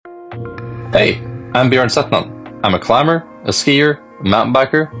Hey, I'm Bjørn Sætnan. I'm a climber, a skier, a mountain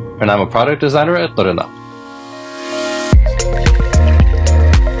biker, and I'm a product designer at Norrøna.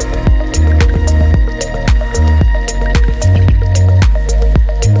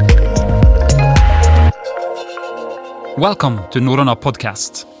 Welcome to Norrøna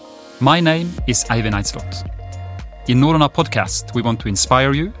Podcast. My name is Eivind Eidsvåg. In Norrøna Podcast, we want to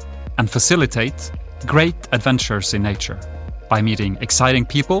inspire you and facilitate great adventures in nature by meeting exciting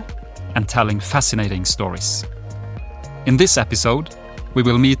people and telling fascinating stories. In this episode, we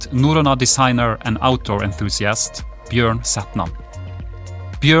will meet Norrøna designer and outdoor enthusiast Bjørn Sætnan.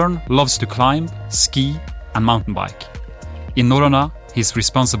 Bjørn loves to climb, ski and mountain bike. In Norrøna, he's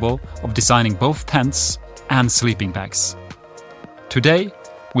responsible of designing both tents and sleeping bags. Today,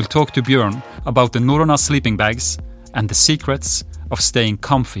 we'll talk to Bjørn about the Norrøna sleeping bags and the secrets of staying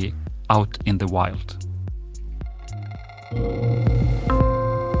comfy out in the wild.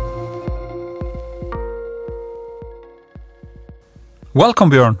 Welcome,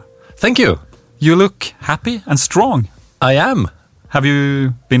 Bjørn. Thank you. You look happy and strong. I am. Have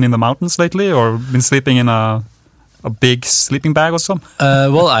you been in the mountains lately or been sleeping in a big sleeping bag or something?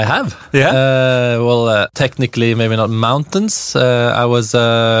 Well, I have. Yeah? Technically, maybe not mountains. I was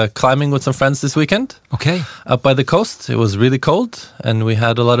climbing with some friends this weekend. Okay. Up by the coast. It was really cold and we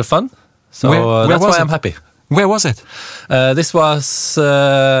had a lot of fun. So Where that's was why it? I'm happy. Where was it? This was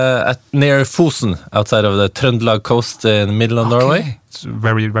near Fosen, outside of the Trøndelag coast in the middle of Norway. It's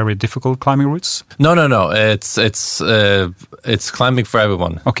very, very difficult climbing routes. No. It's climbing for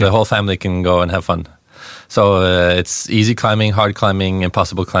everyone. Okay. The whole family can go and have fun. So it's easy climbing, hard climbing,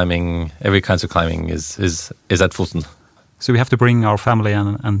 impossible climbing. Every kinds of climbing is at Fosen. So we have to bring our family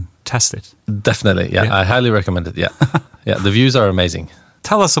and test it. Definitely, yeah. I highly recommend it. Yeah, yeah. The views are amazing.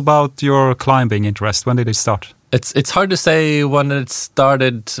 Tell us about your climbing interest. When did it start? It's hard to say when it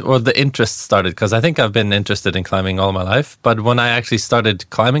started or the interest started, because I think I've been interested in climbing all my life. But when I actually started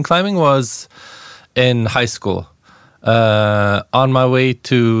climbing was in high school. On my way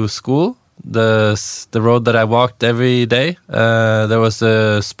to school, the road that I walked every day, there was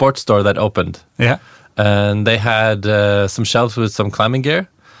a sports store that opened. Yeah. And they had some shelves with some climbing gear.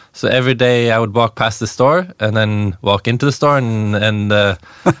 So every day I would walk past the store and then walk into the store and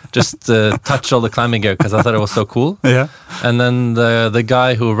just touch all the climbing gear because I thought it was so cool. Yeah. And then the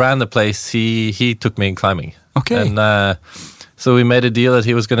guy who ran the place, he took me climbing. Okay. And so we made a deal that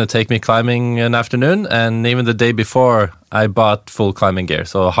he was going to take me climbing an afternoon. And even the day before, I bought full climbing gear.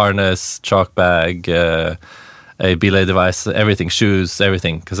 So a harness, chalk bag, a belay device, everything, shoes,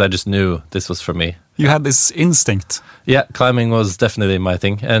 everything. Because I just knew this was for me. You had this instinct. Yeah, climbing was definitely my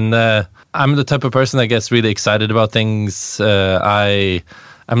thing. And I'm the type of person that gets really excited about things.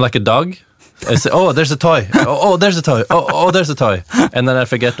 I'm like a dog. I say, oh, there's a toy. Oh, there's a toy. Oh, there's a toy. And then I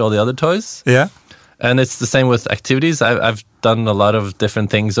forget all the other toys. Yeah. And it's the same with activities. I've done a lot of different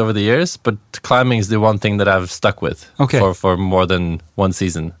things over the years, but climbing is the one thing that I've stuck with for more than one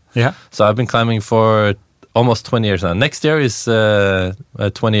season. Yeah. So I've been climbing for almost 20 years now. Next year is a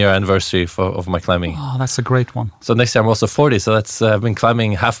 20-year anniversary of my climbing. Oh, that's a great one. So next year I'm also 40, so that's I've been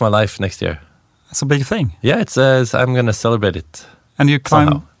climbing half my life next year. That's a big thing. Yeah, it's I'm going to celebrate it. And you climb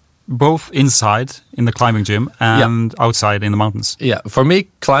somehow. Both inside in the climbing gym and outside in the mountains. Yeah, for me,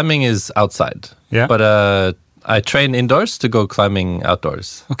 climbing is outside. Yeah. But I train indoors to go climbing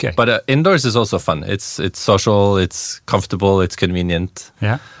outdoors. Okay. But indoors is also fun. It's social, it's comfortable, it's convenient.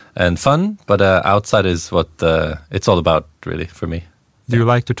 Yeah. And fun, but outside is what it's all about, really, for me. Do you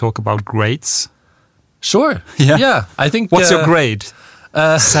like to talk about grades? Sure. Yeah. I think. What's your grade?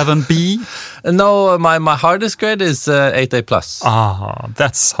 7B? No, my hardest grade is 8A+. Ah,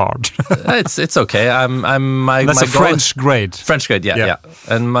 that's hard. It's okay. That's a French grade. French grade, yeah.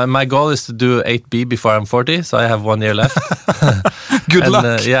 And my goal is to do 8B before I'm 40, so I have 1 year left. Good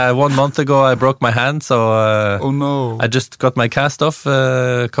luck. 1 month ago I broke my hand, so oh no! I just got my cast off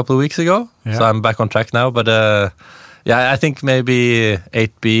a couple of weeks ago, so I'm back on track now. But I think maybe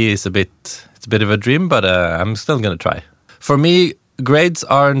 8B is a bit of a dream, but I'm still gonna try. For me, grades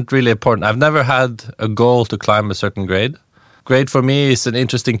aren't really important. I've never had a goal to climb a certain grade. Grade for me is an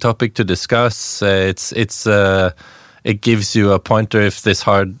interesting topic to discuss. It gives you a pointer if this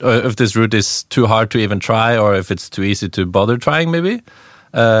route is too hard to even try, or if it's too easy to bother trying. Maybe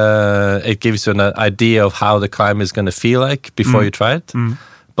it gives you an idea of how the climb is going to feel like before you try it.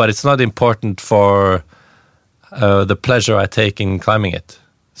 But it's not important for the pleasure I take in climbing it.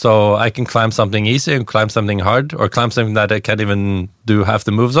 So I can climb something easy and climb something hard, or climb something that I can't even do half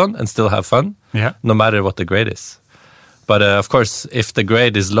the moves on and still have fun, no matter what the grade is. But of course, if the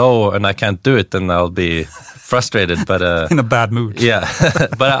grade is low and I can't do it, then I'll be frustrated. But in a bad mood. Yeah,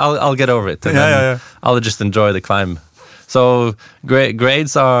 but I'll get over it. And I'll just enjoy the climb. So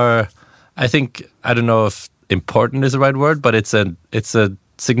grades are, I think, I don't know if important is the right word, but it's a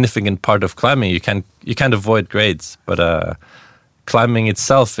significant part of climbing. You can't avoid grades, but climbing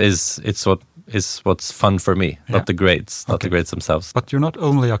itself is what's fun for me, not the grades, not the grades themselves. But you're not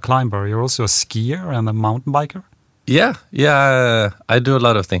only a climber, you're also a skier and a mountain biker? Yeah, I do a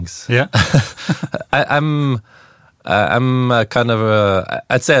lot of things. Yeah. I'm kind of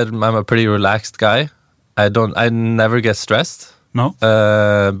I'd say I'm a pretty relaxed guy. I never get stressed. No.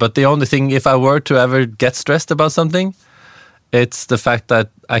 But the only thing, if I were to ever get stressed about something, it's the fact that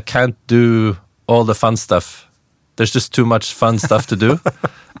I can't do all the fun stuff. There's just too much fun stuff to do,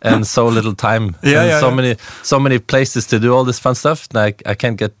 and so little time. So many places to do all this fun stuff. Like I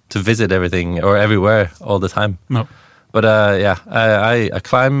can't get to visit everything or everywhere all the time. No. But I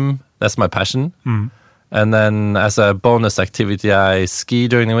climb. That's my passion. Mm. And then as a bonus activity, I ski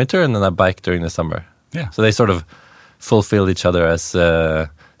during the winter and then I bike during the summer. Yeah. So they sort of fulfill each other as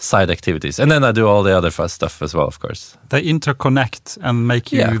side activities. And then I do all the other fun stuff as well, of course. They interconnect and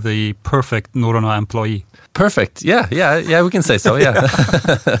make you the perfect Norrøna employee. Perfect. Yeah, we can say so, yeah.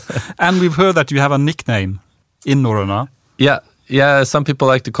 And we've heard that you have a nickname in Norrøna. Yeah, some people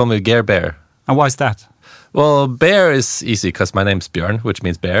like to call me Gear Bear. And why is that? Well, bear is easy because my name's Bjørn, which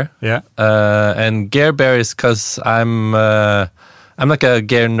means bear. Yeah. And Gear Bear is because I'm like a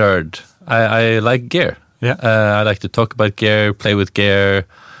gear nerd. I like gear. Yeah. I like to talk about gear, play with gear.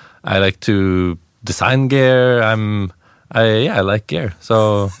 I like to design gear. I like gear.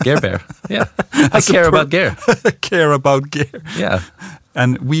 So Gear Bear. Yeah. I care about gear. Care about gear. Yeah.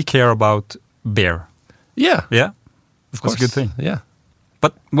 And we care about bear. Yeah. Yeah. Of course. That's a good thing. Yeah.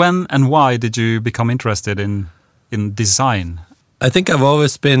 But when and why did you become interested in design? I think I've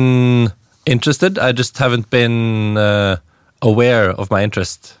always been interested. I just haven't been aware of my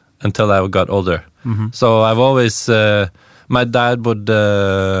interest until I got older. Mm-hmm. So I've always... my dad would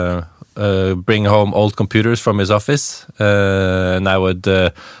bring home old computers from his office, and I would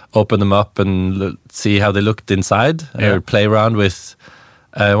open them up and see how they looked inside. Yeah. I would play around with...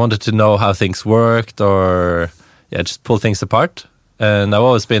 I wanted to know how things worked or just pull things apart. And I've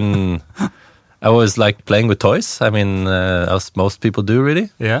always been... I always liked playing with toys. I mean, as most people do, really.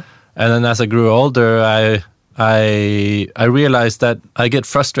 Yeah. And then as I grew older, I realized that I get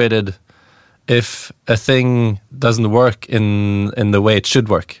frustrated if a thing doesn't work in the way it should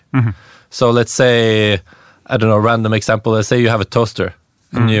work. Mm-hmm. So let's say, I don't know, random example. Let's say you have a toaster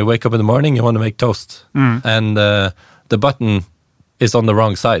and you wake up in the morning, you want to make toast, and the button is on the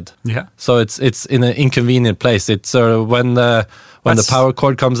wrong side. Yeah. So it's in an inconvenient place. It's when the power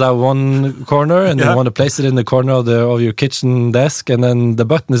cord comes out one corner and you want to place it in the corner of your kitchen desk, and then the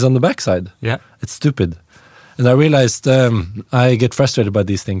button is on the back side. Yeah. It's stupid. And I realized I get frustrated by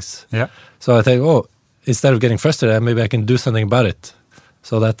these things. Yeah. So I think, instead of getting frustrated, maybe I can do something about it.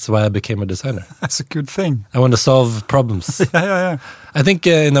 So that's why I became a designer. That's a good thing. I want to solve problems. Yeah. I think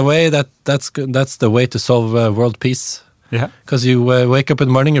in a way that's the way to solve world peace. Yeah. Because you wake up in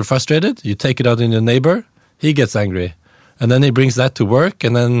the morning, you're frustrated, you take it out on your neighbor, he gets angry. And then he brings that to work,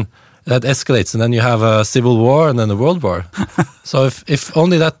 and then that escalates, and then you have a civil war and then a world war. So if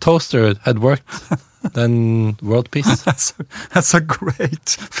only that toaster had worked, then world peace. That's a great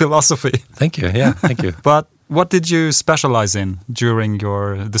philosophy. Thank you. Yeah, thank you. But what did you specialize in during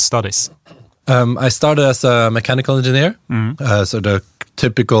the studies? I started as a mechanical engineer, so the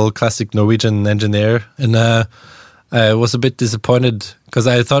typical classic Norwegian engineer, and I was a bit disappointed because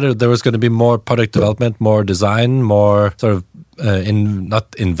I thought there was going to be more product development, more design, more sort of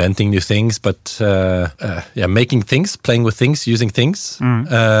not inventing new things, but making things, playing with things, using things.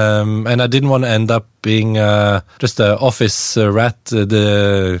 And I didn't want to end up being just an office rat,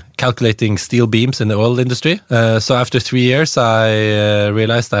 calculating steel beams in the oil industry. So after 3 years, I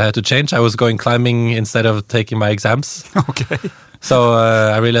realized I had to change. I was going climbing instead of taking my exams. Okay. So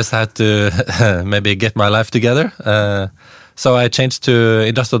I realized I had to maybe get my life together. So I changed to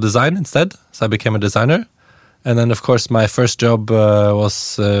industrial design instead. So I became a designer. And then, of course, my first job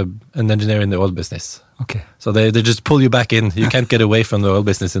was an engineer in the oil business. Okay. So they just pull you back in. You can't get away from the oil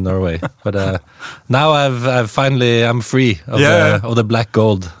business in Norway. But now I'm free of the black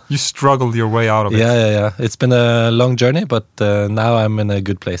gold. You struggled your way out of it. Yeah. It's been a long journey, but now I'm in a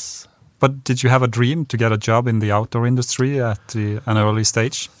good place. But did you have a dream to get a job in the outdoor industry at an early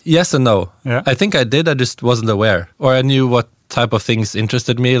stage? Yes and no. Yeah. I think I did. I just wasn't aware. Or I knew what type of things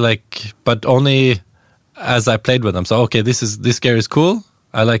interested me, but only as I played with them. So, okay, this gear is cool.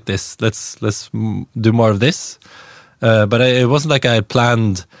 I like this. Let's do more of this. But it wasn't like I had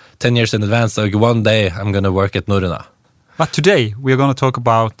planned 10 years in advance, like one day I'm going to work at Norrøna. But today we're going to talk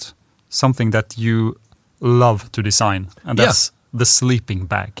about something that you love to design, and that's the sleeping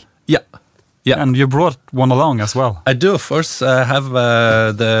bag. Yeah. And you brought one along as well. I do, of course. I have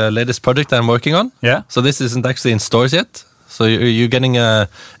the latest project I'm working on. Yeah. So this isn't actually in stores yet. So you're getting a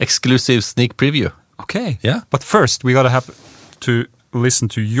exclusive sneak preview. Okay. Yeah. But first, we gotta have to listen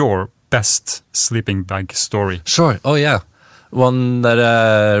to your best sleeping bag story. Sure. Oh, yeah. One that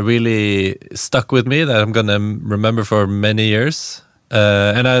really stuck with me that I'm going to remember for many years.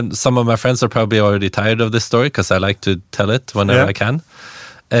 Some of my friends are probably already tired of this story because I like to tell it whenever I can.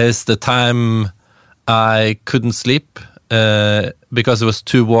 Is the time I couldn't sleep because it was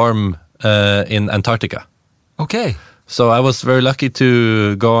too warm in Antarctica. Okay. So I was very lucky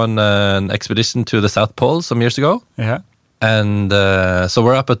to go on an expedition to the South Pole some years ago. Yeah. And so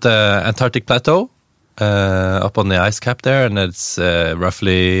we're up at the Antarctic Plateau, up on the ice cap there, and it's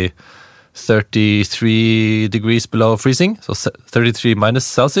roughly 33 degrees below freezing, so 33 minus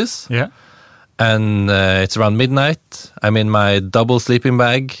Celsius. Yeah. And it's around midnight. I'm in my double sleeping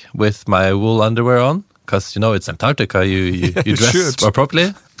bag with my wool underwear on, because, it's Antarctica, you dress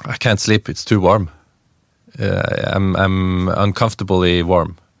appropriately. I can't sleep, it's too warm. I'm uncomfortably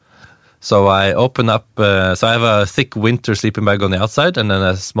warm. So I open up, so I have a thick winter sleeping bag on the outside and then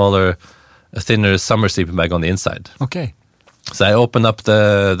a thinner summer sleeping bag on the inside. Okay. So I open up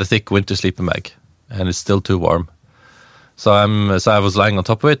the thick winter sleeping bag and it's still too warm. So I was lying on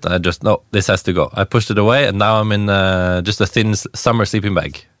top of it and I just, no, this has to go. I pushed it away and now I'm in just a thin summer sleeping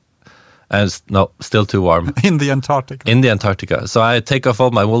bag. And still too warm. In the Antarctica. In the Antarctica. So I take off all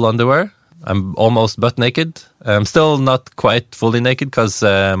my wool underwear. I'm almost butt naked. I'm still not quite fully naked because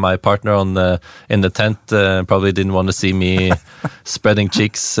my partner in the tent probably didn't want to see me spreading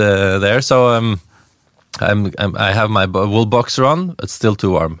cheeks there. So I have my wool boxer on. It's still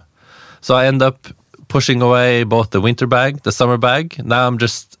too warm. So I end up pushing away both the winter bag, the summer bag. Now I'm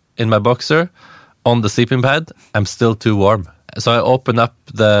just in my boxer on the sleeping pad. I'm still too warm. So I open up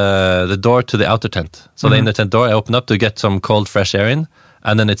the door to the outer tent. So the inner tent door I open up to get some cold, fresh air in.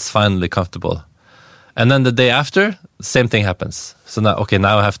 And then it's finally comfortable. And then the day after, same thing happens. So now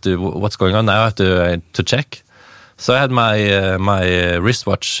I have to, what's going on? Now I have to check. So I had my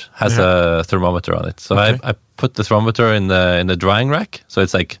wristwatch has a thermometer on it. So I put the thermometer in the drying rack. So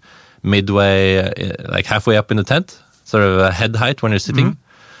it's like midway, like halfway up in the tent, sort of a head height when you're sitting.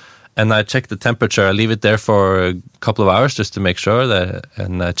 And I check the temperature. I leave it there for a couple of hours just to make sure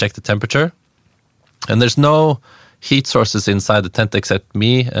and I check the temperature. And there's no heat sources inside the tent except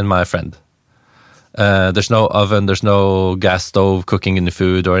me and my friend. There's no oven, there's no gas stove cooking in the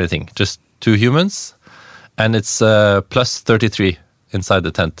food or anything. Just two humans, and it's plus 33 inside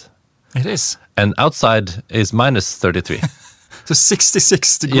the tent. It is. And outside is minus 33. So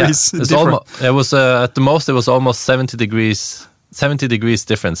 66 degrees. Yeah, it was at the most it was almost 70 degrees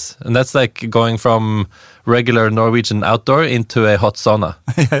difference, and that's like going from regular Norwegian outdoor into a hot sauna.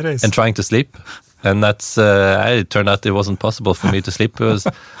 Yeah, it is. And trying to sleep. And that's it turned out it wasn't possible for me to sleep because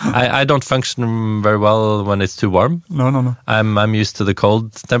I don't function very well when it's too warm. No. I'm used to the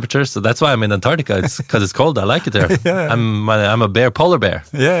cold temperatures, so that's why I'm in Antarctica. It's because it's cold. I like it there. Yeah. I'm a polar bear.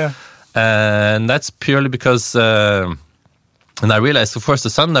 Yeah. And that's purely because, and I realized, of course,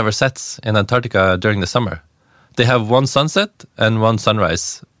 the sun never sets in Antarctica during the summer. They have one sunset and one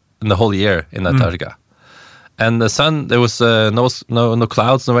sunrise in the whole year in Antarctica. And the sun, there was no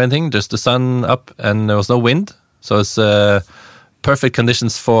clouds, no anything, just the sun up, and there was no wind. So it's perfect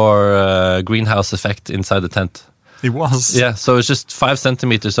conditions for greenhouse effect inside the tent. It was. Yeah, so it's just 5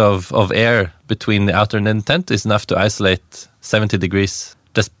 centimeters of air between the outer and inner tent is enough to isolate 70 degrees.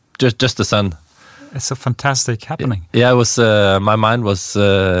 Just the sun. It's a fantastic happening. Yeah, it was. My mind was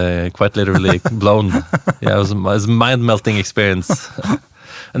quite literally blown. Yeah, it was a mind-melting experience.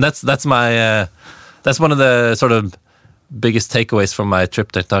 And that's my. That's one of the sort of biggest takeaways from my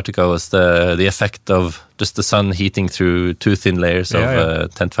trip to Antarctica was the effect of just the sun heating through 2 thin layers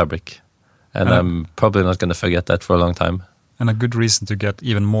of tent fabric. And I'm probably not going to forget that for a long time. And a good reason to get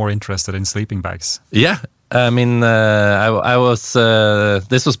even more interested in sleeping bags. Yeah. I mean, I was,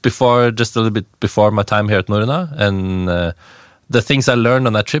 this was just a little bit before my time here at Norrøna. And the things I learned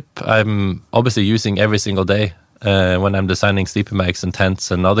on that trip, I'm obviously using every single day when I'm designing sleeping bags and tents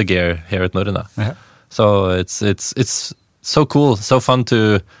and other gear here at Norrøna. Yeah. So it's so cool, so fun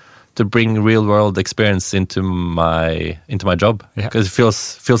to bring real world experience into my job, because it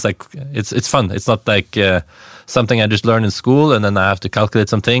feels like it's fun. It's not like something I just learn in school and then I have to calculate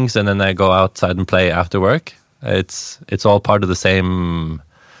some things and then I go outside and play after work. It's all part of the same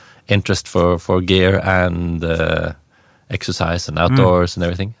interest for gear and exercise and outdoors and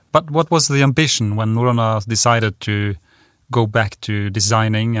everything. But what was the ambition when Norrøna decided to go back to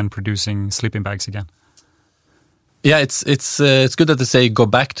designing and producing sleeping bags again? Yeah, it's good that they say go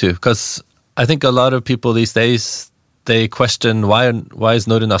back to, because I think a lot of people these days, they question why is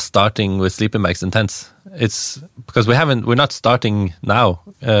Norrøna starting with sleeping bags and tents. It's because we're not starting now.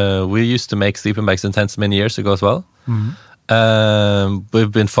 We used to make sleeping bags and tents many years ago as well. Mm-hmm.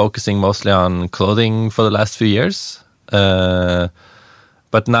 We've been focusing mostly on clothing for the last few years.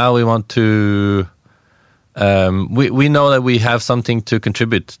 But now we want to, we know that we have something to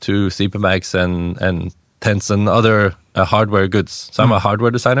contribute to sleeping bags and tents and other hardware goods. So I'm a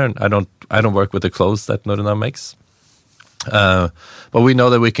hardware designer. I don't work with the clothes that Norrøna makes. But we know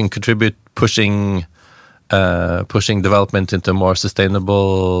that we can contribute pushing development into a more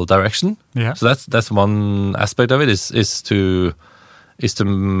sustainable direction. Yeah. So that's one aspect of it is to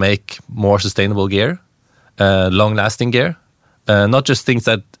make more sustainable gear, long-lasting gear. Not just things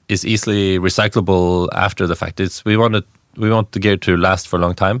that is easily recyclable after the fact. We want the gear to last for a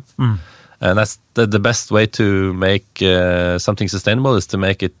long time, and that's the best way to make something sustainable is to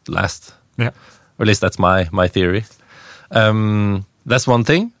make it last. Yeah, or at least that's my theory. That's one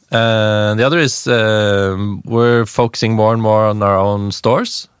thing. The other is we're focusing more and more on our own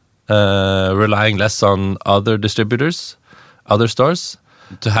stores, relying less on other distributors, other stores.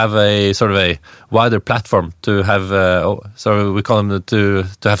 To have a sort of a wider platform, to have so we call them to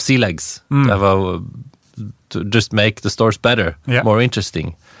have sea legs, to just make the stores better, more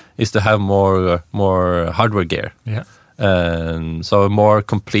interesting, is to have more hardware gear, and so a more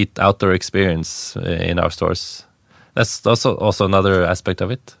complete outdoor experience in our stores. That's also another aspect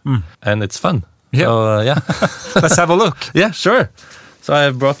of it, and it's fun. Yeah, so, Let's have a look. Yeah, sure. So I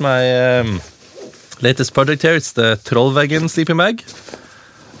brought my latest project here. It's the Trollveggen sleeping bag.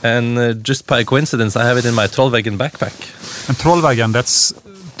 And just by coincidence, I have it in my Trollveggen backpack. And Trollveggen, that's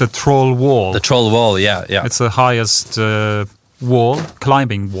the troll wall. The troll wall, yeah. It's the highest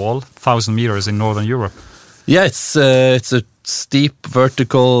climbing wall, 1,000 meters in Northern Europe. Yeah, it's a steep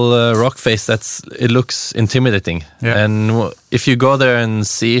vertical rock face it looks intimidating. Yeah. And if you go there and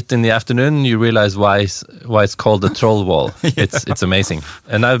see it in the afternoon, you realize why it's called the troll wall. It's amazing.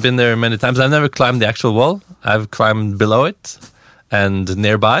 And I've been there many times. I've never climbed the actual wall. I've climbed below it and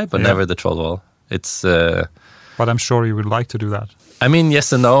nearby, but never the troll wall. It's. But I'm sure you would like to do that. I mean,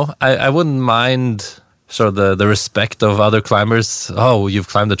 yes and no. I wouldn't mind sort of the respect of other climbers. Oh, you've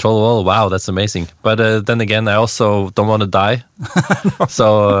climbed the troll wall. Wow, that's amazing. But then again, I also don't want to die. No.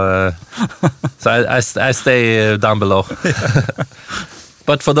 So I stay down below.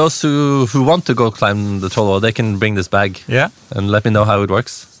 But for those who want to go climb the troll wall, they can bring this bag. Yeah. And let me know how it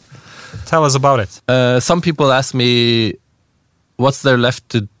works. Tell us about it. Some people ask me, what's there left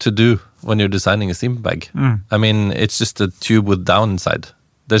to do when you're designing a sleeping bag? I mean, it's just a tube with down inside.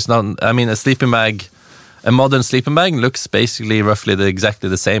 There's not. I mean, a modern sleeping bag looks basically roughly exactly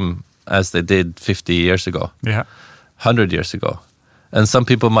the same as they did 50 years ago. Yeah, 100 years ago, and some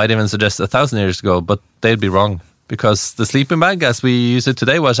people might even suggest 1,000 years ago, but they'd be wrong because the sleeping bag, as we use it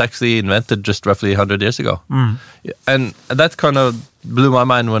today, was actually invented just roughly 100 years ago. And that kind of blew my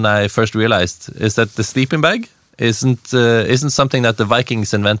mind when I first realized is that the sleeping bag isn't something that the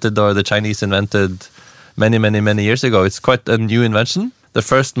Vikings invented or the Chinese invented many years ago. It's quite a new invention. The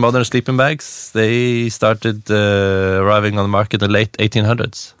first modern sleeping bags, they started arriving on the market in the late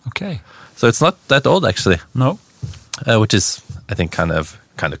 1800s. Okay. So it's not that old actually. No. Which is, I think, kind of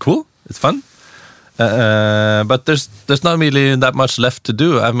cool. It's fun. But there's not really that much left to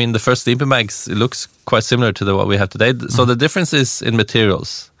do. I mean, the first sleeping bags, it looks quite similar to what we have today. So the difference is in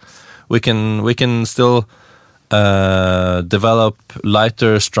materials. We can still develop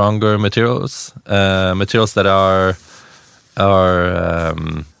lighter, stronger materials, materials that are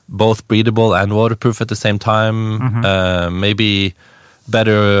both breathable and waterproof at the same time. Maybe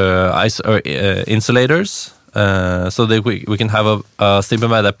better insulators, so that we can have a sleeping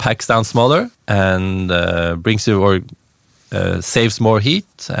bag that packs down smaller and brings you or saves more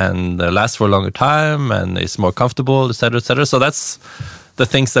heat and lasts for a longer time and is more comfortable, etc., etc. So that's the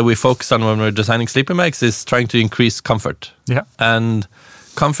things that we focus on when we're designing sleeping bags is trying to increase comfort. Yeah. And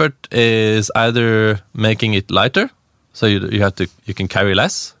comfort is either making it lighter, so you can carry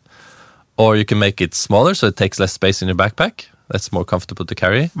less, or you can make it smaller, so it takes less space in your backpack. That's more comfortable to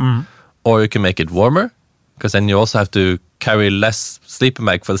carry. Or you can make it warmer, because then you also have to carry less sleeping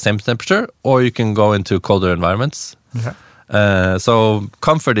bag for the same temperature, or you can go into colder environments. Yeah. So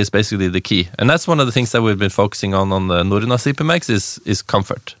comfort is basically the key, and that's one of the things that we've been focusing on the Norrøna sleeping bags is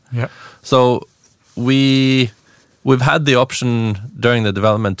comfort. Yeah. So we've had the option during the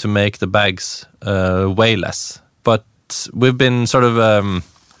development to make the bags weigh less, but but we've been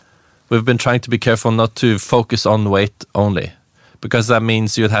we've been trying to be careful not to focus on weight only, because that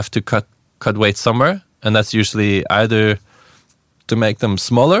means you'd have to cut weight somewhere, and that's usually either to make them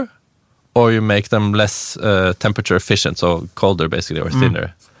smaller or you make them less temperature efficient, so colder basically, or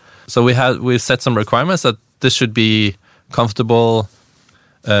thinner. So we've set some requirements that this should be comfortable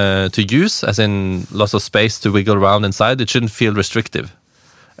to use, as in lots of space to wiggle around inside. It shouldn't feel restrictive.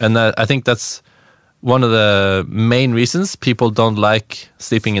 And I think that's one of the main reasons people don't like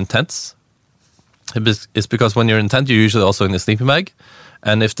sleeping in tents. It's because when you're in tent, you're usually also in a sleeping bag.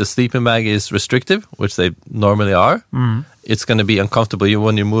 And if the sleeping bag is restrictive, which they normally are, it's going to be uncomfortable.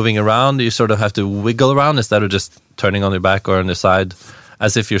 When you're moving around, you sort of have to wiggle around instead of just turning on your back or on your side,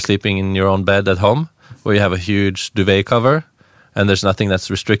 as if you're sleeping in your own bed at home, where you have a huge duvet cover and there's nothing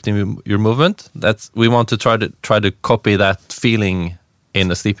that's restricting your movement. We want to try to copy that feeling in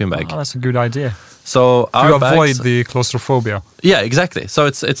a sleeping bag. Oh, that's a good idea. So to avoid the claustrophobia. Yeah, exactly. So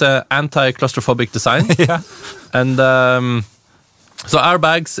it's an anti-claustrophobic design. Yeah. And so our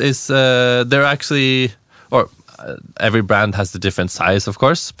bags is they're actually, or every brand has the different size, of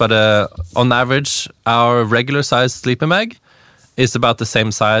course, but on average, our regular size sleeping bag is about the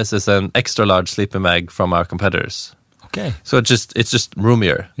same size as an extra large sleeping bag from our competitors. Okay. So it's just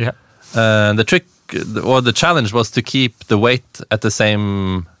roomier. Yeah. The trick, or the challenge, was to keep the weight at the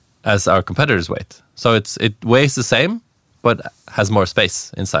same as our competitors' weight. So it weighs the same, but has more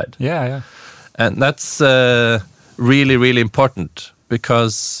space inside. Yeah. And that's really, really important,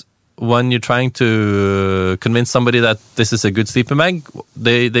 because when you're trying to convince somebody that this is a good sleeping bag,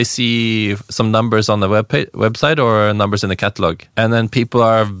 they see some numbers on the website or numbers in the catalog. And then people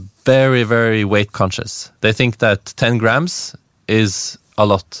are very, very weight conscious. They think that 10 grams is a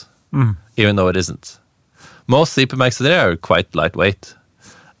lot, even though it isn't. Most sleeping bags today are quite lightweight.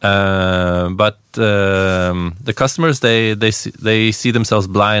 But the customers, they see themselves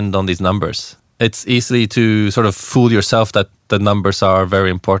blind on these numbers. It's easy to sort of fool yourself that the numbers are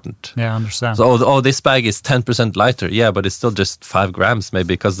very important. Yeah, I understand. So, this bag is 10% lighter. Yeah, but it's still just 5 grams maybe,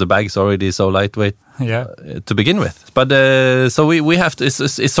 because the bag is already so lightweight to begin with. But so we have to,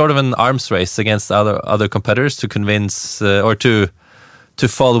 it's sort of an arms race against other competitors to convince or to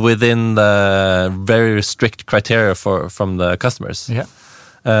fall within the very strict criteria from the customers. Yeah.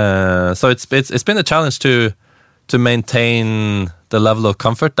 So it's been a challenge to maintain the level of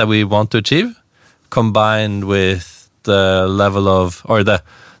comfort that we want to achieve, combined with the level of, or the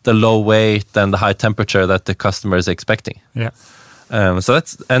low weight and the high temperature that the customer is expecting. Yeah. So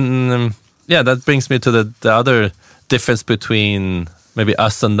that brings me to the other difference between maybe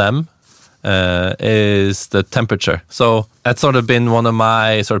us and them, is the temperature. So that's sort of been one of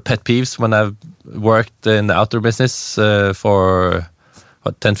my sort of pet peeves when I've worked in the outdoor business for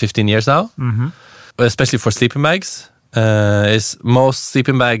 10, 15 years now, especially for sleeping bags. Is most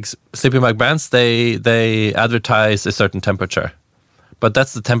sleeping bag brands, they advertise a certain temperature, but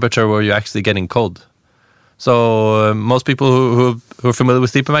that's the temperature where you're actually getting cold. So most people who are familiar with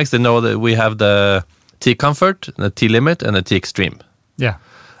sleeping bags, they know that we have the T Comfort, the T Limit, and the T Extreme. Yeah.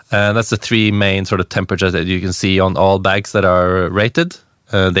 And that's the 3 main sort of temperatures that you can see on all bags that are rated.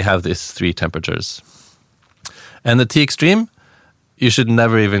 They have these 3 temperatures. And the T Extreme, you should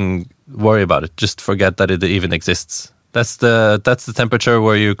never even worry about it. Just forget that it even exists. That's the temperature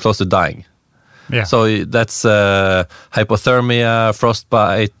where you're close to dying. Yeah. So that's hypothermia,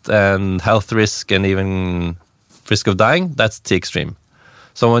 frostbite, and health risk, and even risk of dying. That's T Extreme.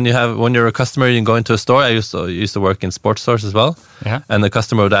 So when you're a customer, you can go into a store. I used to work in sports stores as well. Yeah. And the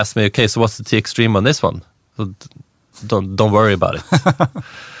customer would ask me, okay, so what's the T Extreme on this one? So don't worry about it.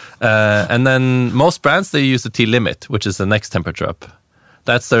 And then most brands, they use the T Limit, which is the next temperature up.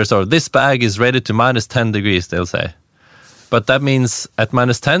 That's their sort of, this bag is rated to minus 10 degrees, they'll say. But that means at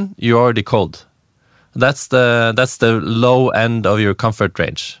minus 10, you're already cold. That's the low end of your comfort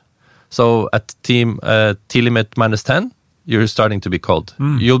range. So at T Limit minus 10, you're starting to be cold.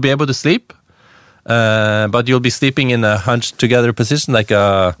 You'll be able to sleep, but you'll be sleeping in a hunched together position, like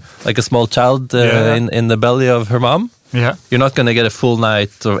a small child in the belly of her mom. Yeah. You're not going to get a full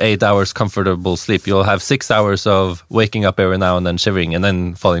night or 8 hours comfortable sleep. You'll have 6 hours of waking up every now and then, shivering, and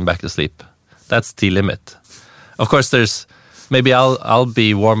then falling back to sleep. That's T Limit. Of course, maybe I'll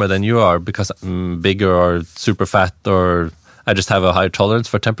be warmer than you are because I'm bigger or super fat, or I just have a higher tolerance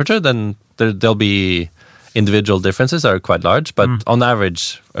for temperature. Then there'll be individual differences that are quite large. But on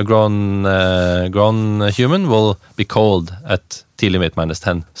average, a grown human will be cold at T Limit minus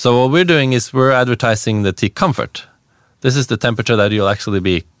 10. So what we're doing is we're advertising the T Comfort. This is the temperature that you'll actually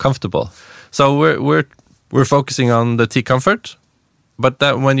be comfortable. So we're focusing on the T Comfort, but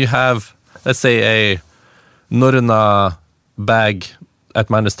that when you have, let's say, Norrøna bag at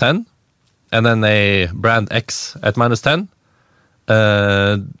 -10, and then a brand X at -10.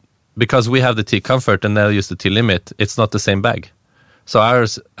 Because we have the T-Comfort and they'll use the T-Limit, it's not the same bag. So our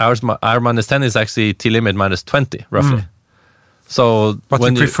 -10 is actually T-Limit -20, roughly. So but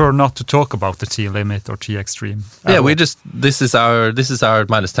you prefer not to talk about the T-Limit or T-Extreme? Yeah, this is our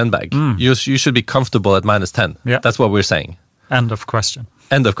 -10 bag. You should be comfortable at -10. Yeah. That's what we're saying. End of question.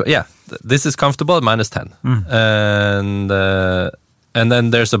 Yeah, this is comfortable at -10. And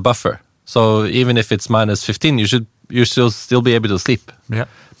then there's a buffer. So even if it's -15, you should still be able to sleep. Yeah.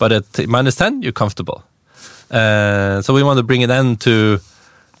 But at -10, you're comfortable. So we want to bring an end to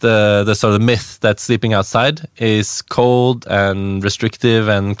the sort of myth that sleeping outside is cold and restrictive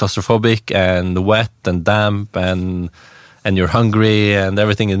and claustrophobic and wet and damp and you're hungry and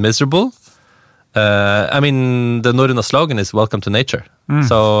everything is miserable. I mean, the Norrøna slogan is "Welcome to nature."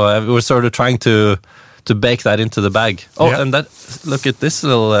 So we're sort of trying to bake that into the bag. And look at this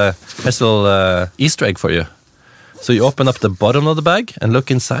little Easter egg for you. So you open up the bottom of the bag and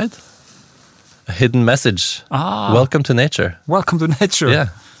look inside. A hidden message. Welcome to nature. Welcome to nature. Yeah.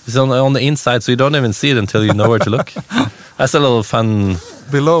 It's on the inside, so you don't even see it until you know where to look. That's a little fun.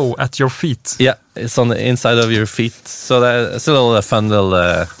 Below, at your feet. Yeah, it's on the inside of your feet. So that's a little fun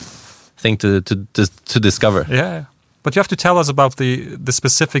little thing to discover. Yeah. But you have to tell us about the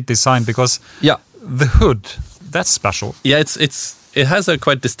specific design, because the hood, that's special. Yeah, it has a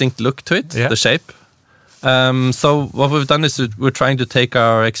quite distinct look to it, the shape. So what we've done is we're trying to take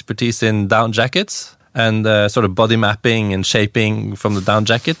our expertise in down jackets and sort of body mapping and shaping from the down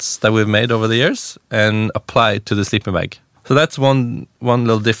jackets that we've made over the years and apply it to the sleeping bag. So that's one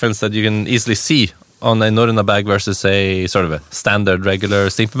little difference that you can easily see on a Norrøna bag versus a sort of a standard regular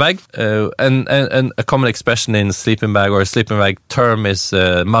sleeping bag. And a common expression in sleeping bag or sleeping bag term is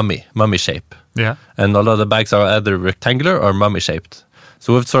mummy shape. Yeah. And a lot of the bags are either rectangular or mummy shaped.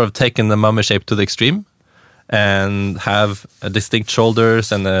 So we've sort of taken the mummy shape to the extreme and have a distinct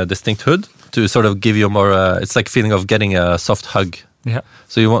shoulders and a distinct hood to sort of give you a more, it's like feeling of getting a soft hug. Yeah.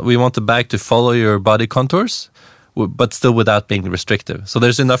 So we want the bag to follow your body contours, but still without being restrictive. So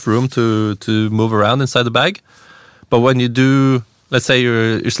there's enough room to move around inside the bag. But when you do, let's say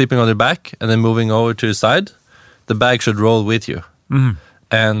you're sleeping on your back and then moving over to your side, the bag should roll with you.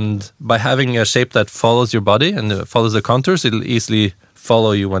 And by having a shape that follows your body and follows the contours, it'll easily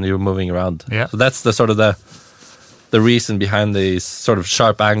follow you when you're moving around. Yeah. So that's the sort of the reason behind these sort of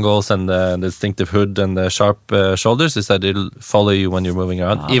sharp angles and the distinctive hood and the sharp shoulders is that it'll follow you when you're moving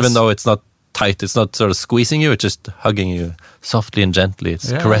around, even though it's not tight. It's not sort of squeezing you. It's just hugging you softly and gently.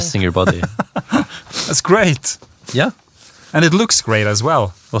 It's caressing your body. That's great. Yeah. And it looks great as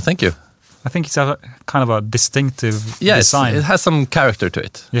well. Well, thank you. I think it's a kind of a distinctive design. It has some character to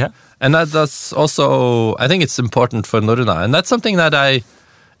it. Yeah. And that's also, I think it's important for Norrøna. And that's something that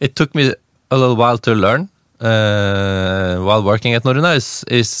it took me a little while to learn while working at Norrøna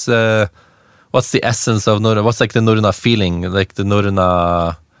is what's the essence of Norrøna? What's like the Norrøna feeling, like the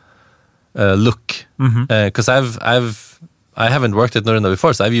Norrøna look? Because I haven't worked at Norrøna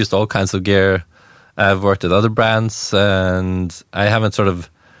before, so I've used all kinds of gear. I've worked at other brands, and I haven't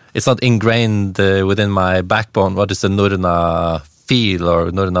it's not ingrained within my backbone what is the Norrøna feel or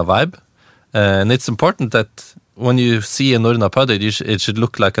Norrøna vibe. And it's important that when you see a Norrøna product, it should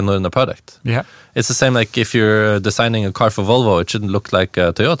look like a Norrøna product. Yeah. It's the same like if you're designing a car for Volvo, it shouldn't look like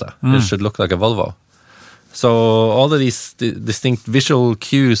a Toyota. It should look like a Volvo. So all of these distinct visual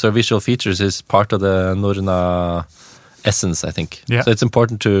cues or visual features is part of the Norrøna essence, I think. Yeah. So it's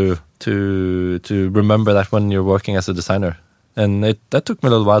important to remember that when you're working as a designer. And that took me a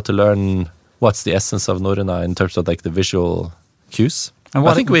little while to learn what's the essence of Norrøna in terms of like the visual cues. And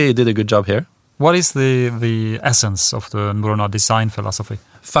I think we did a good job here. What is the essence of the Norrøna design philosophy?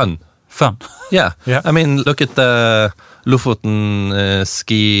 Fun. Yeah. I mean, look at the Lofoten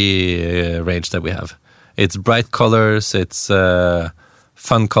ski range that we have. It's bright colors, it's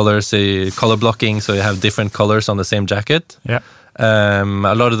fun colors, color blocking, so you have different colors on the same jacket. Yeah.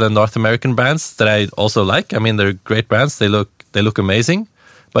 A lot of the North American brands that I also like, I mean, they're great brands, they look amazing,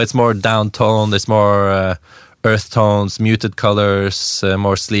 but it's more down-toned, it's more earth tones, muted colors,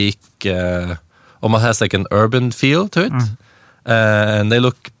 more sleek, almost has like an urban feel to it. And they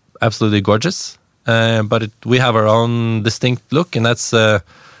look absolutely gorgeous. But we have our own distinct look, and that's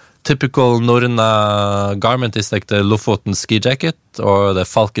typical Norrøna garment is like the Lofoten ski jacket or the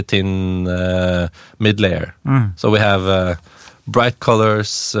Falketin mid-layer. So we have bright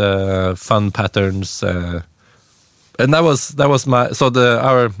colors, fun patterns, and that was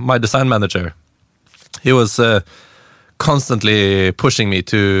my design manager. He was constantly pushing me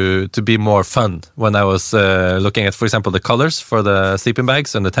to be more fun when I was looking at, for example, the colors for the sleeping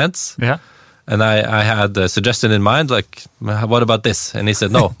bags and the tents. Yeah. And I had a suggestion in mind, like, what about this? And he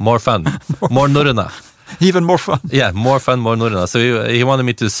said, no, more fun, more Norrøna. Even more fun. Yeah, more fun, more Norrøna. So he wanted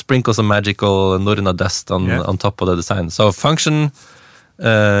me to sprinkle some magical Norrøna dust on top of the design. So function,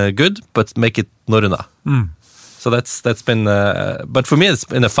 good, but make it Norrøna. So that's been, but for me it's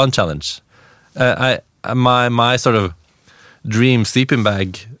been a fun challenge. My sort of dream sleeping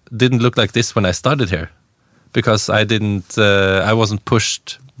bag didn't look like this when I started here, because I wasn't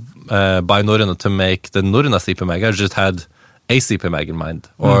pushed by Norrøna to make the Norrøna sleeping bag. I just had a sleeping bag in mind,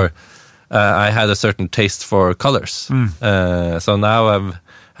 or I had a certain taste for colors. So now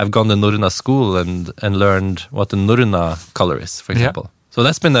I've gone to Norrøna school and learned what the Norrøna color is, for example. So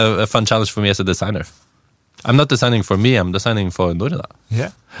that's been a fun challenge for me as a designer. I'm not designing for me, I'm designing for Norrøna.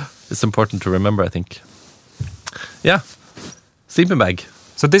 Yeah. It's important to remember, I think. Yeah, sleeping bag.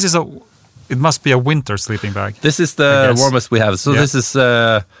 So this is it must be a winter sleeping bag. This is the warmest we have. So this is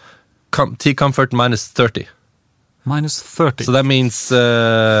T-Comfort -30. -30. So that means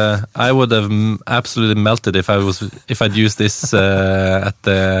I would have absolutely melted if I'd used this at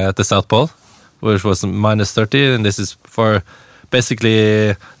the South Pole, which was -30, and this is for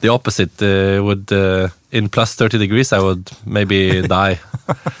basically the opposite. In +30 degrees, I would maybe die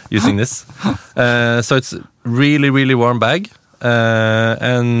using this. So it's really, really warm bag,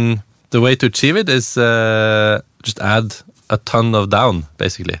 and the way to achieve it is just add a ton of down,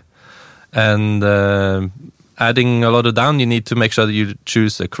 basically, and adding a lot of down, you need to make sure that you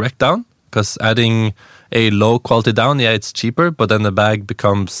choose a correct down, because adding a low quality down, it's cheaper, but then the bag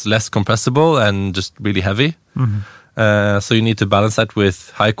becomes less compressible and just really heavy. So you need to balance that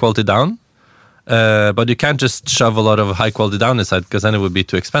with high quality down, but you can't just shove a lot of high quality down inside, because then it would be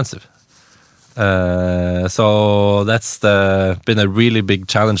too expensive. So that's been a really big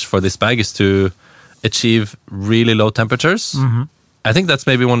challenge for this bag, is to achieve really low temperatures. I think that's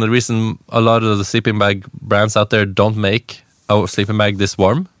maybe one of the reasons a lot of the sleeping bag brands out there don't make a sleeping bag this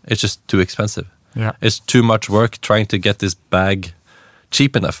warm. It's just too expensive. Yeah. It's too much work trying to get this bag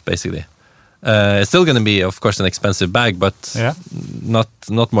cheap enough, basically. It's still going to be, of course, an expensive bag, but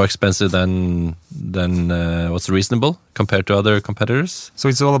not more expensive than what's reasonable compared to other competitors. So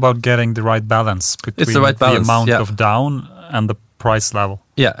it's all about getting the right balance between the amount of down and the price level.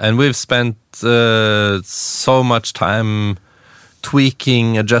 Yeah, and we've spent so much time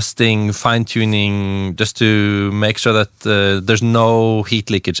tweaking, adjusting, fine-tuning, just to make sure that there's no heat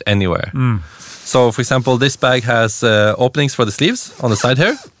leakage anywhere. So, for example, this bag has openings for the sleeves on the side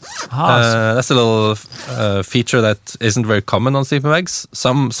here. That's a little feature that isn't very common on sleeping bags.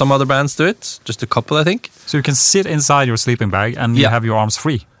 Some other brands do it, just a couple, I think. So you can sit inside your sleeping bag and you have your arms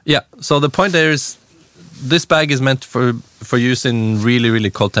free. Yeah, so the point there is this bag is meant for use in really, really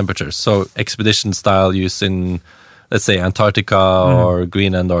cold temperatures. So expedition style use in, let's say, Antarctica or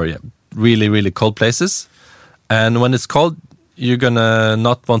Greenland, or really, really cold places. And when it's cold, you're gonna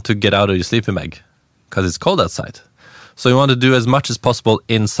not want to get out of your sleeping bag because it's cold outside. So you want to do as much as possible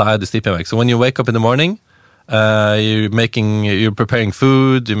inside the sleeping bag. So when you wake up in the morning, you're preparing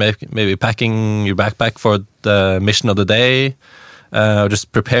food, maybe packing your backpack for the mission of the day, or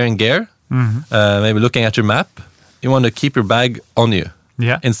just preparing gear, maybe looking at your map. You want to keep your bag on you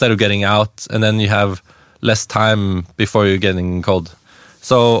instead of getting out, and then you have less time before you're getting cold.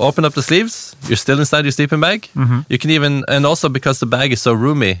 So open up the sleeves, you're still inside your sleeping bag. You can even, and also because the bag is so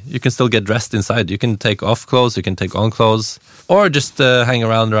roomy, you can still get dressed inside. You can take off clothes, you can take on clothes, or just hang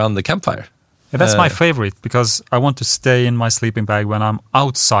around the campfire. Yeah, that's my favorite, because I want to stay in my sleeping bag when I'm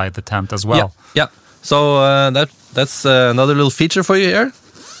outside the tent as well. Yeah. So that's another little feature for you here.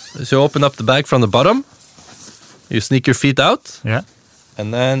 So you open up the bag from the bottom, you sneak your feet out. Yeah.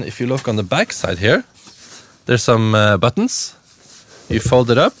 And then if you look on the back side here, there's some buttons. You fold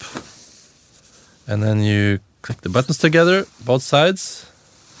it up, and then you click the buttons together, both sides.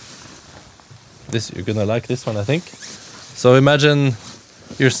 You're gonna like this one, I think. So imagine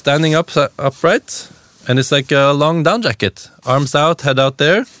you're standing upright, and it's like a long down jacket. Arms out, head out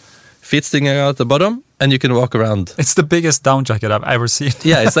there, feet sticking out the bottom, and you can walk around. It's the biggest down jacket I've ever seen.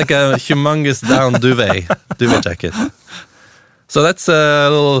 Yeah, it's like a humongous down duvet jacket. So that's a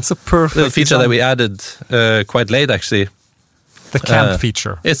little feature that we added quite late, actually. The camp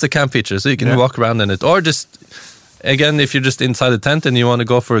feature. It's a camp feature, so you can walk around in it. Or just, again, if you're just inside the tent and you want to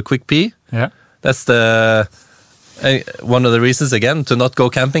go for a quick pee, that's one of the reasons, again, to not go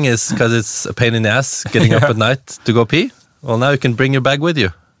camping is because it's a pain in the ass getting up at night to go pee. Well, now you can bring your bag with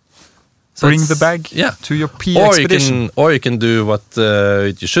you. So bring the bag to your pee expedition. Or you can do what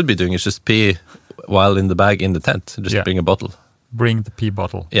you should be doing, is just pee while in the bag in the tent. Just bring a bottle. Bring the pee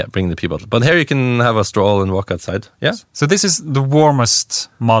bottle. Yeah, bring the pee bottle. But here you can have a stroll and walk outside. Yeah. So this is the warmest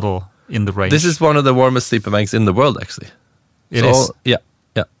model in the range. This is one of the warmest sleeping bags in the world, actually. It is? Yeah.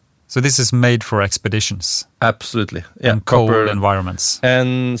 So this is made for expeditions. Absolutely. Yeah. And cold environments.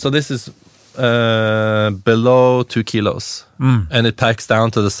 And so this is below 2 kilos. And it packs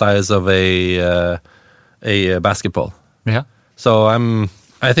down to the size of a basketball. Yeah. So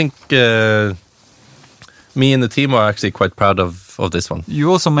I think me and the team are actually quite proud of this one. You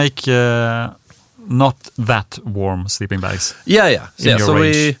also make not that warm sleeping bags. Yeah. So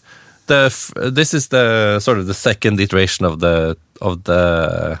range. This is the sort of the second iteration of the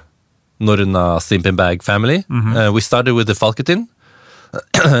Norrøna sleeping bag family. We started with the Falketin,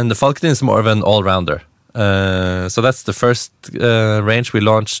 and the Falketin is more of an all-rounder. So that's the first range we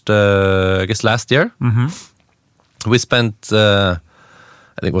launched, I guess, last year. We spent, I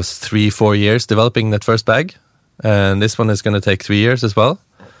think it was 3-4 years developing that first bag, and this one is going to take 3 years as well.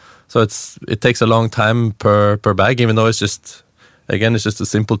 So it takes a long time per bag, even though it's just a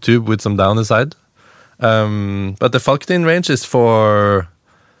simple tube with some down inside. But the Falketin range is for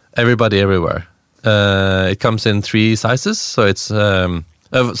everybody everywhere. It comes in 3 sizes, so it's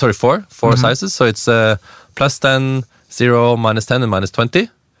 4 sizes. So it's plus 10, 0, minus 10, and minus 20.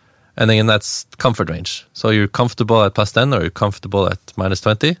 And again, that's comfort range. So you're comfortable at plus 10 or you're comfortable at minus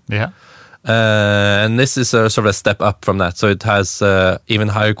 20. Yeah. And this is sort of a step up from that. So it has even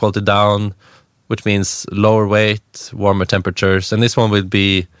higher quality down, which means lower weight, warmer temperatures. And this one will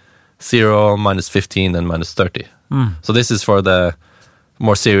be 0, minus 15, and minus 30. So this is for the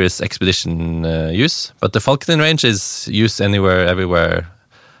more serious expedition use. But the Falketin range is used anywhere, everywhere.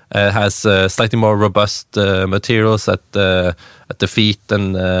 It has slightly more robust materials at the feet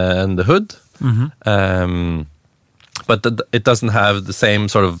and the hood. But it doesn't have the same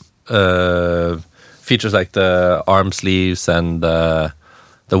sort of features like the arm sleeves and the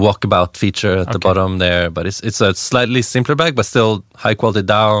walkabout feature at the bottom there. But it's a slightly simpler bag, but still high quality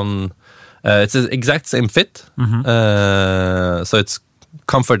down. It's the exact same fit. So it's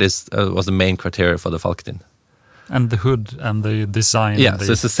comfort was the main criteria for the Falketin. And the hood and the design. Yeah,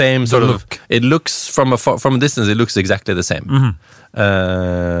 so it's the same sort of. It looks from a distance. It looks exactly the same.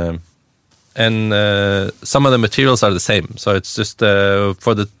 And some of the materials are the same. So it's just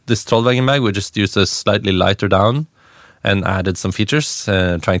for this Trollveggen bag, we just used a slightly lighter down and added some features,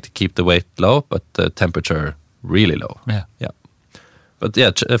 trying to keep the weight low, but the temperature really low. Yeah. But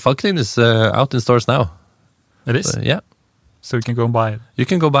yeah, Falketin is out in stores now. It is? Yeah. So you can go and buy it. You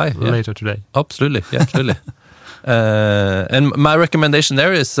can go buy later today. Absolutely, yeah, absolutely. And my recommendation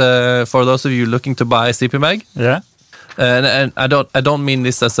there is for those of you looking to buy a sleeping bag. Yeah. And I don't mean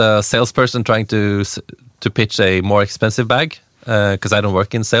this as a salesperson trying to pitch a more expensive bag, because I don't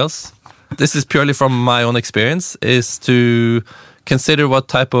work in sales. This is purely from my own experience, is to consider what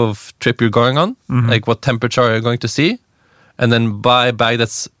type of trip you're going on, like what temperature you're going to see, and then buy a bag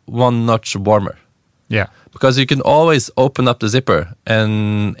that's one notch warmer. Yeah. Because you can always open up the zipper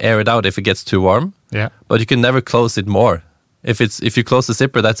and air it out if it gets too warm. Yeah. But you can never close it more. If you close the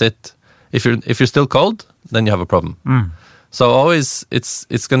zipper, that's it. If you're still cold, then you have a problem. So always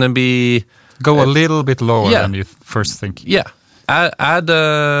it's going to be go a little bit lower than you first think. Yeah. Add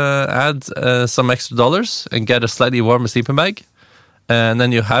some extra dollars and get a slightly warmer sleeping bag, and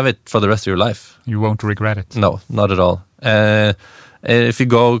then you have it for the rest of your life. You won't regret it. No, not at all. If you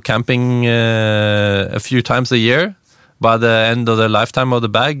go camping a few times a year, by the end of the lifetime of the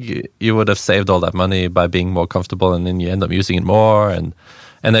bag, you would have saved all that money by being more comfortable, and then you end up using it more.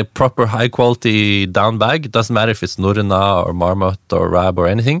 And a proper high-quality down bag, it doesn't matter if it's Norrøna or Marmot or Rab or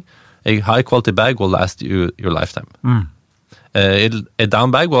anything, a high-quality bag will last you your lifetime. A down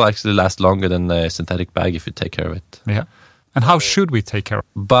bag will actually last longer than a synthetic bag if you take care of it. Yeah. And how should we take care of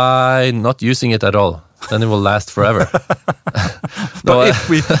it? By not using it at all. Then it will last forever. But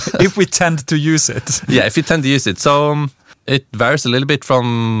if we tend to use it. Yeah, if you tend to use it. So it varies a little bit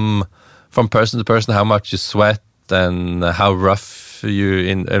from person to person, how much you sweat and how rough you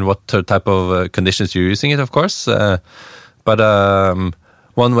and what type of conditions you're using it, of course. But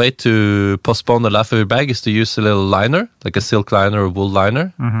one way to postpone the life of your bag is to use a little liner, like a silk liner or wool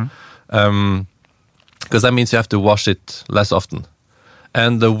liner. Because that means you have to wash it less often.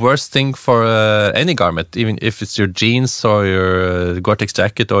 And the worst thing for any garment, even if it's your jeans or your Gore-Tex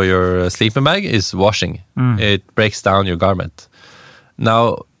jacket or your sleeping bag, is washing. It breaks down your garment.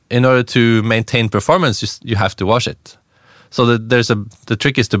 Now, in order to maintain performance, you have to wash it. So the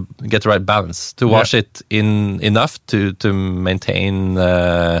trick is to get the right balance, to wash it enough to maintain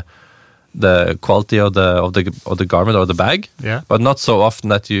the quality of the garment or the bag, but not so often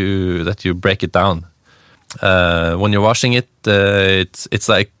that you break it down. When you're washing it, it's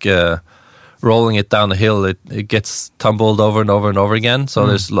like rolling it down a hill. It gets tumbled over and over and over again, so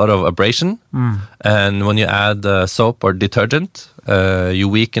there's a lot of abrasion. And when you add soap or detergent, you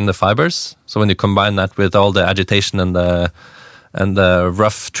weaken the fibers. So when you combine that with all the agitation and the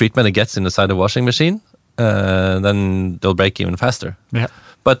rough treatment it gets inside the washing machine, then they'll break even faster. Yeah.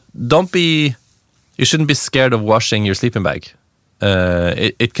 But you shouldn't be scared of washing your sleeping bag.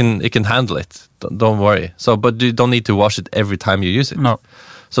 It can handle it. Don't worry. But you don't need to wash it every time you use it. No.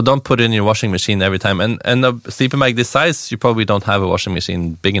 So don't put it in your washing machine every time. And a sleeping bag this size, you probably don't have a washing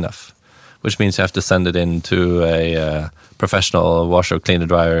machine big enough, which means you have to send it into a professional washer, cleaner,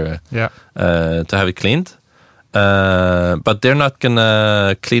 dryer to have it cleaned. But they're not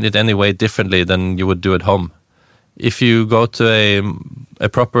gonna clean it any way differently than you would do at home. If you go to a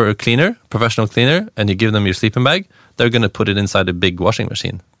proper cleaner, professional cleaner, and you give them your sleeping bag, they're gonna put it inside a big washing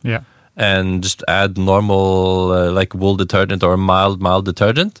machine. Yeah. And just add normal like wool detergent or mild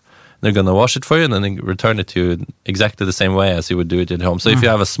detergent. They're gonna wash it for you and then return it to you exactly the same way as you would do it at home. So if you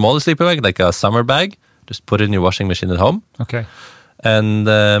have a smaller sleeping bag, like a summer bag, just put it in your washing machine at home. Okay. And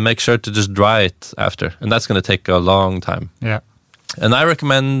make sure to just dry it after. And that's going to take a long time. Yeah. And I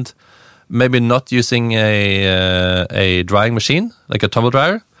recommend maybe not using a drying machine, like a tumble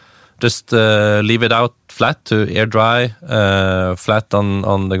dryer. Just leave it out flat to air dry, flat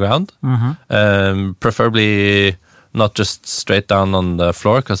on the ground. Preferably not just straight down on the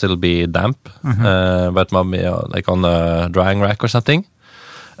floor because it'll be damp, but maybe like on a drying rack or something.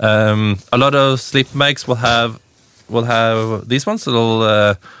 A lot of sleeping bags will have these ones, a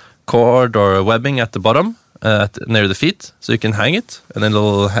little cord or webbing at the bottom near the feet, so you can hang it, and then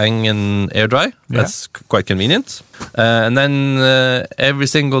it'll hang in air dry. That's quite convenient. And then every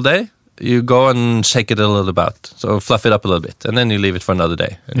single day, you go and shake it a little about, so fluff it up a little bit, and then you leave it for another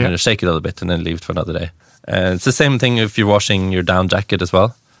day, and then you shake it a little bit, and then leave it for another day. And it's the same thing if you're washing your down jacket as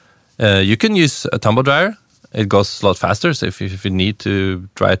well. You can use a tumble dryer. It goes a lot faster, so if you need to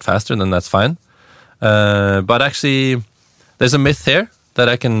dry it faster, then that's fine. But actually, there's a myth here that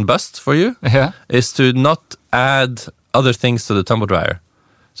I can bust for you, is to not add other things to the tumble dryer.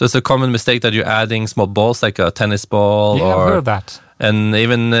 So it's a common mistake that you're adding small balls like a tennis ball. Yeah, I've heard that. And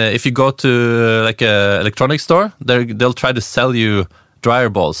even if you go to like an electronics store, they'll try to sell you dryer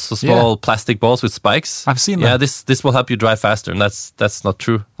balls, so small plastic balls with spikes. I've seen that. Yeah, this will help you dry faster, and that's not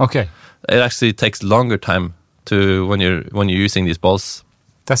true. Okay. It actually takes longer time to when you're using these balls.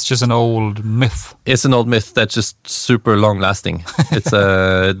 That's just an old myth. It's an old myth that's just super long lasting. It's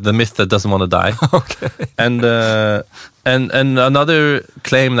the myth that doesn't want to die. Okay. And another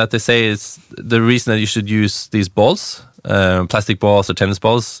claim that they say is the reason that you should use these balls, plastic balls or tennis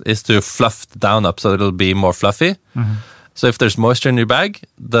balls, is to fluff the down up so it'll be more fluffy. So if there's moisture in your bag,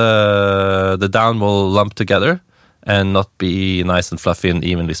 the down will lump together and not be nice and fluffy and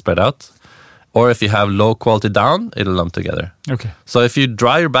evenly spread out. Or if you have low quality down, it'll lump together. Okay. So if you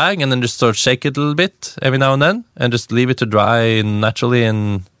dry your bag and then just sort of shake it a little bit every now and then, and just leave it to dry naturally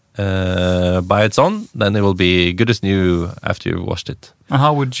and by its own, then it will be good as new after you've washed it. And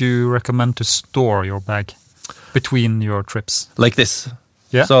how would you recommend to store your bag between your trips? Like this.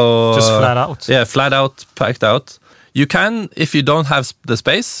 Yeah. So just flat out. Yeah, flat out, packed out. You can, if you don't have the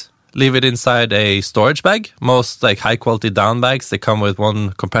space, leave it inside a storage bag. Most like high quality down bags, they come with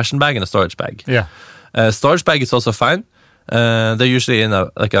one compression bag and a storage bag. Yeah. Storage bag is also fine. They're usually in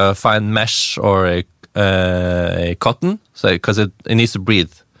a fine mesh or a cotton, so because it needs to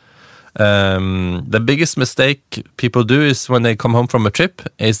breathe. The biggest mistake people do is when they come home from a trip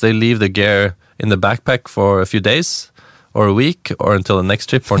is they leave the gear in the backpack for a few days or a week or until the next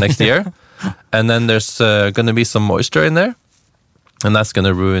trip or next year. And then there's going to be some moisture in there. And that's going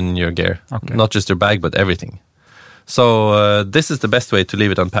to ruin your gear. Okay. Not just your bag, but everything. So this is the best way to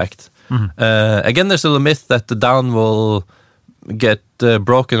leave it unpacked. Again, there's a little myth that the down will get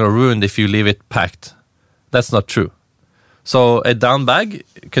broken or ruined if you leave it packed. That's not true. So a down bag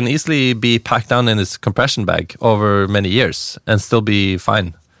can easily be packed down in its compression bag over many years and still be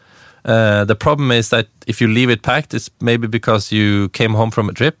fine. The problem is that if you leave it packed, it's maybe because you came home from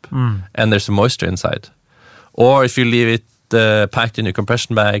a trip and there's some moisture inside. Or if you leave it packed in your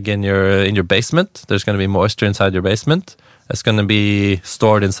compression bag in your basement, there's going to be moisture inside your basement. That's going to be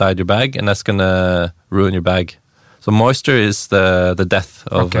stored inside your bag, and that's going to ruin your bag. So moisture is the death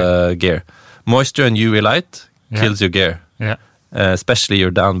of gear. Moisture and UV light kills your gear, especially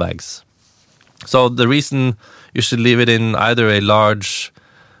your down bags. So the reason you should leave it in either a large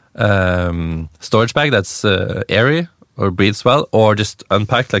storage bag that's airy or breathes well, or just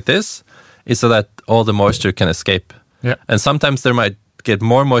unpacked like this, is so that all the moisture can escape. Yeah. And sometimes there might get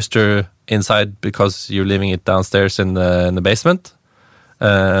more moisture inside because you're leaving it downstairs in the basement.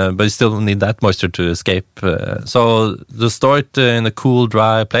 But you still need that moisture to escape. So to store it in a cool,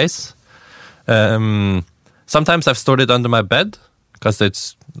 dry place. Sometimes I've stored it under my bed because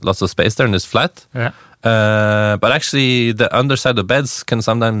it's lots of space there and it's flat. Yeah. But actually, the underside of beds can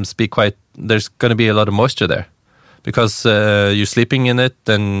sometimes be there's going to be a lot of moisture there. Because you're sleeping in it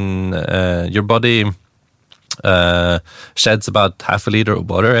and your body sheds about half a liter of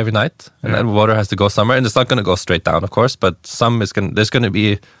water every night. And that water has to go somewhere. And it's not going to go straight down, of course, but there's going to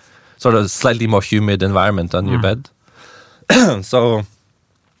be sort of a slightly more humid environment on your bed. So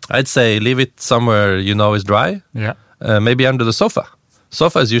I'd say leave it somewhere you know is dry. Yeah. Maybe under the sofa.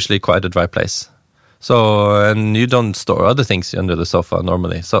 Sofa is usually quite a dry place. So, and you don't store other things under the sofa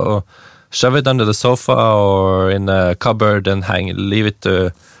normally. So shove it under the sofa or in a cupboard and leave it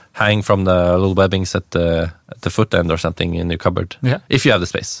to hang from the little webbings at the foot end or something in your cupboard. Yeah. If you have the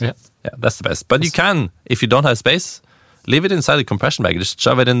space. Yeah. Yeah, that's the best. But you can, if you don't have space, leave it inside the compression bag. Just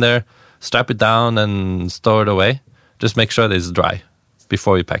shove it in there, strap it down and store it away. Just make sure that it's dry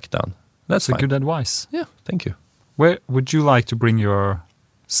before you pack it down. That's fine. Good advice. Yeah, thank you. Where would you like to bring your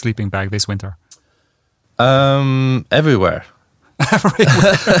sleeping bag this winter? Everywhere.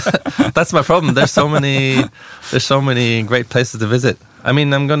 That's my problem. There's so many great places to visit. I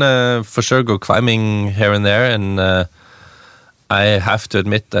mean, I'm gonna for sure go climbing here and there, and I have to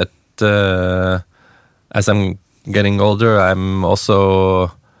admit that as I'm getting older, I'm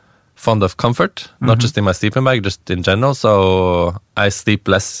also fond of comfort, not just in my sleeping bag, just in general. So I sleep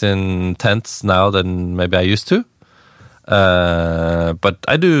less in tents now than maybe I used to. But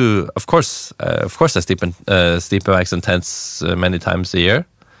I do, of course, I sleep in sleeping bags and tents many times a year.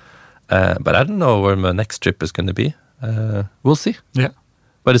 But I don't know where my next trip is going to be. We'll see. Yeah.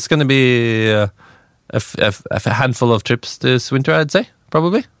 But it's going to be a handful of trips this winter, I'd say,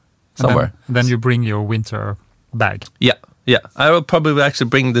 probably, somewhere. And then you bring your winter bag. Yeah. Yeah, I will probably actually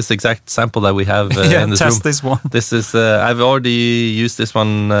bring this exact sample that we have in this room. Test this one. This is, I've already used this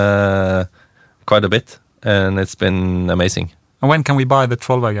one quite a bit. And it's been amazing. And when can we buy the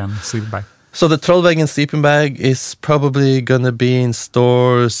Trollveggen sleeping bag? So the Trollveggen sleeping bag is probably going to be in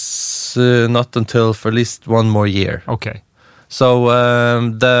stores not until for at least one more year. Okay. So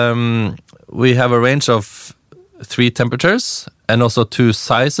we have a range of 3 temperatures and also 2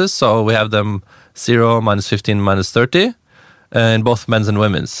 sizes. So we have them 0, -15, -30 in both men's and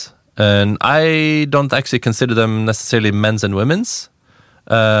women's. And I don't actually consider them necessarily men's and women's,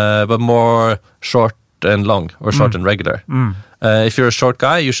 but more short and long or short and regular. If you're a short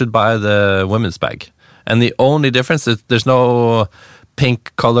guy, you should buy the women's bag. And the only difference is there's no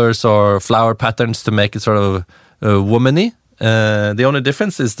pink colors or flower patterns to make it sort of womany. The only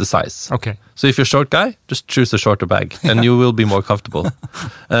difference is the size. Okay. So if you're a short guy, just choose a shorter bag and you will be more comfortable.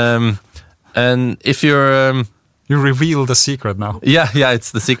 And if you're... you reveal the secret now. Yeah,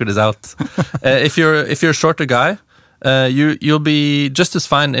 the secret is out. If you're a shorter guy, you'll be just as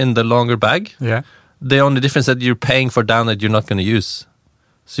fine in the longer bag. Yeah. The only difference is that you're paying for down that you're not going to use.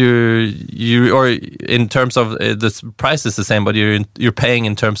 So or in terms of the price is the same, but you're paying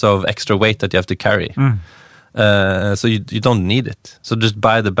in terms of extra weight that you have to carry. So you don't need it. So just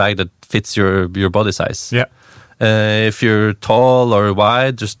buy the bag that fits your body size. Yeah. If you're tall or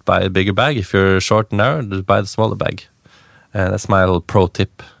wide, just buy a bigger bag. If you're short and narrow, just buy the smaller bag. That's my little pro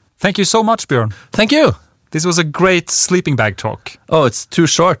tip. Thank you so much, Bjørn. Thank you. This was a great sleeping bag talk. Oh, it's too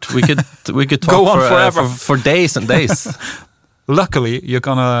short. We could talk Go on forever. For days and days. Luckily, you're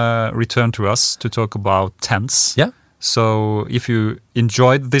gonna return to us to talk about tents. Yeah. So if you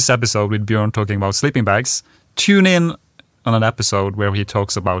enjoyed this episode with Bjørn talking about sleeping bags, tune in on an episode where he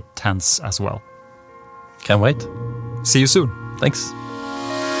talks about tents as well. Can't wait. See you soon. Thanks.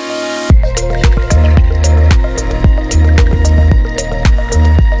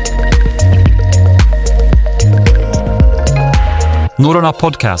 Norrøna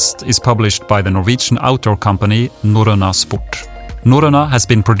Podcast is published by the Norwegian outdoor company Norrøna Sport. Norrøna has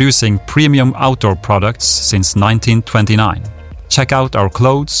been producing premium outdoor products since 1929. Check out our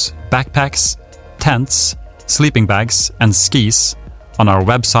clothes, backpacks, tents, sleeping bags and skis on our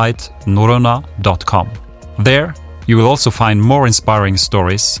website norrøna.com. There, you will also find more inspiring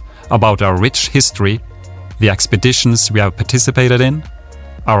stories about our rich history, the expeditions we have participated in,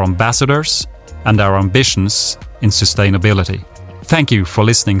 our ambassadors, and our ambitions in sustainability. Thank you for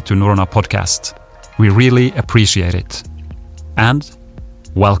listening to Norrøna Podcast. We really appreciate it. And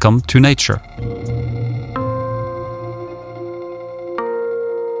welcome to nature.